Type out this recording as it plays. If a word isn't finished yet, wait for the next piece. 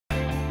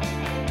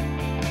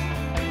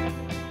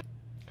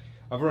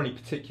Are there any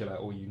particular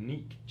or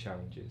unique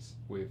challenges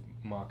with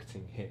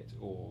marketing HIT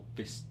or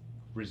this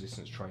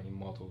resistance training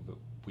model that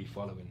we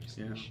follow in this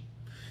niche?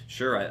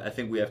 Sure, I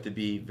think we have to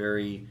be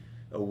very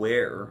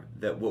aware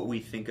that what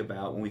we think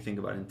about when we think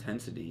about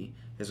intensity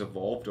has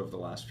evolved over the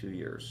last few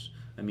years.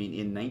 I mean,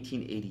 in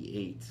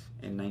 1988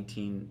 and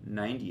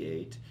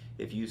 1998,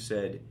 if you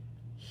said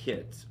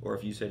HIT or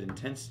if you said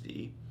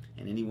intensity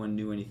and anyone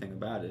knew anything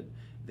about it,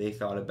 they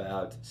thought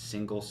about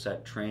single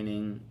set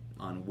training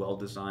on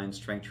well-designed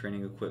strength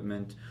training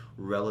equipment,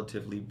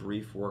 relatively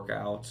brief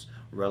workouts,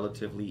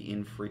 relatively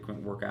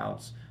infrequent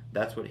workouts.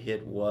 That's what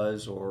HIT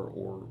was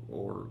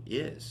or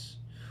is.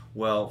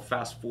 Well,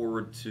 fast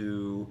forward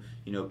to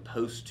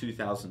post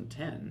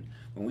 2010,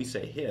 when we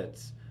say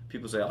HIT,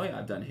 people say, "Oh yeah,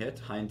 I've done HIT,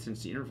 high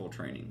intensity interval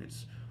training.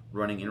 It's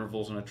running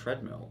intervals on a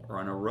treadmill or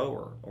on a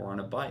rower or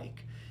on a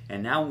bike."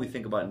 And now when we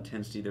think about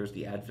intensity, there's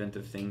the advent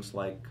of things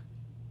like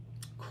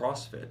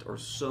CrossFit or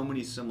so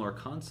many similar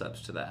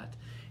concepts to that.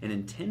 And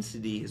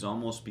intensity has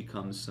almost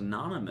become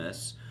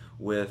synonymous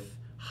with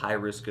high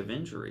risk of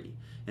injury.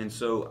 And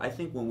so I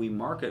think when we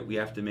market, we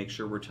have to make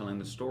sure we're telling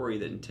the story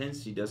that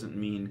intensity doesn't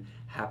mean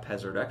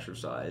haphazard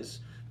exercise,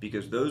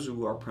 because those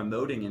who are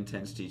promoting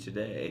intensity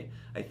today,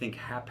 I think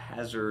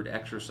haphazard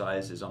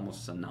exercise is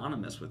almost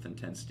synonymous with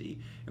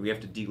intensity. And we have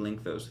to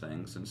de-link those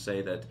things and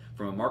say that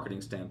from a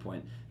marketing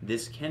standpoint,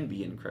 this can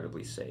be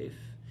incredibly safe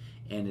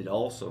and it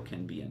also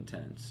can be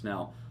intense.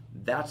 Now,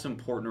 that's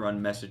important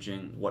around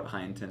messaging what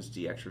high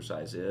intensity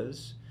exercise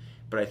is,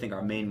 but I think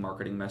our main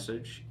marketing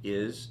message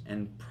is,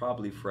 and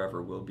probably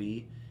forever will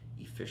be,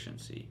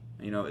 efficiency.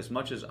 As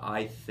much as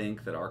I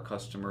think that our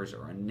customers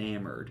are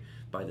enamored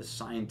by the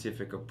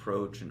scientific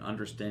approach and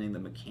understanding the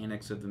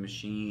mechanics of the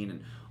machine,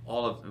 and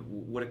all of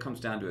what it comes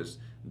down to is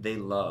they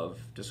love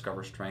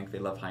Discover Strength, they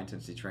love high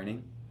intensity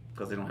training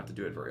because they don't have to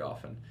do it very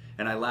often.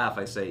 And I laugh,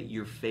 I say,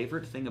 your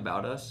favorite thing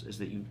about us is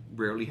that you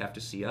rarely have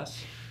to see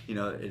us.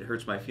 It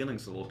hurts my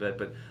feelings a little bit,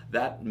 but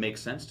that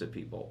makes sense to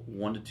people.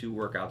 1 to 2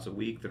 workouts a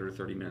week that are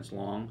 30 minutes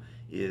long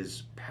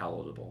is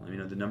palatable.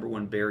 The number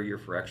one barrier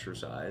for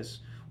exercise,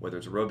 whether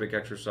it's aerobic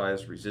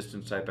exercise,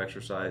 resistance type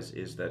exercise,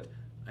 is that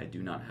I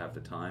do not have the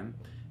time.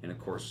 And of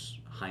course,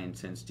 a high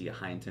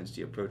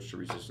intensity approach to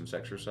resistance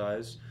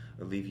exercise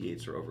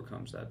alleviates or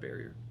overcomes that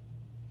barrier.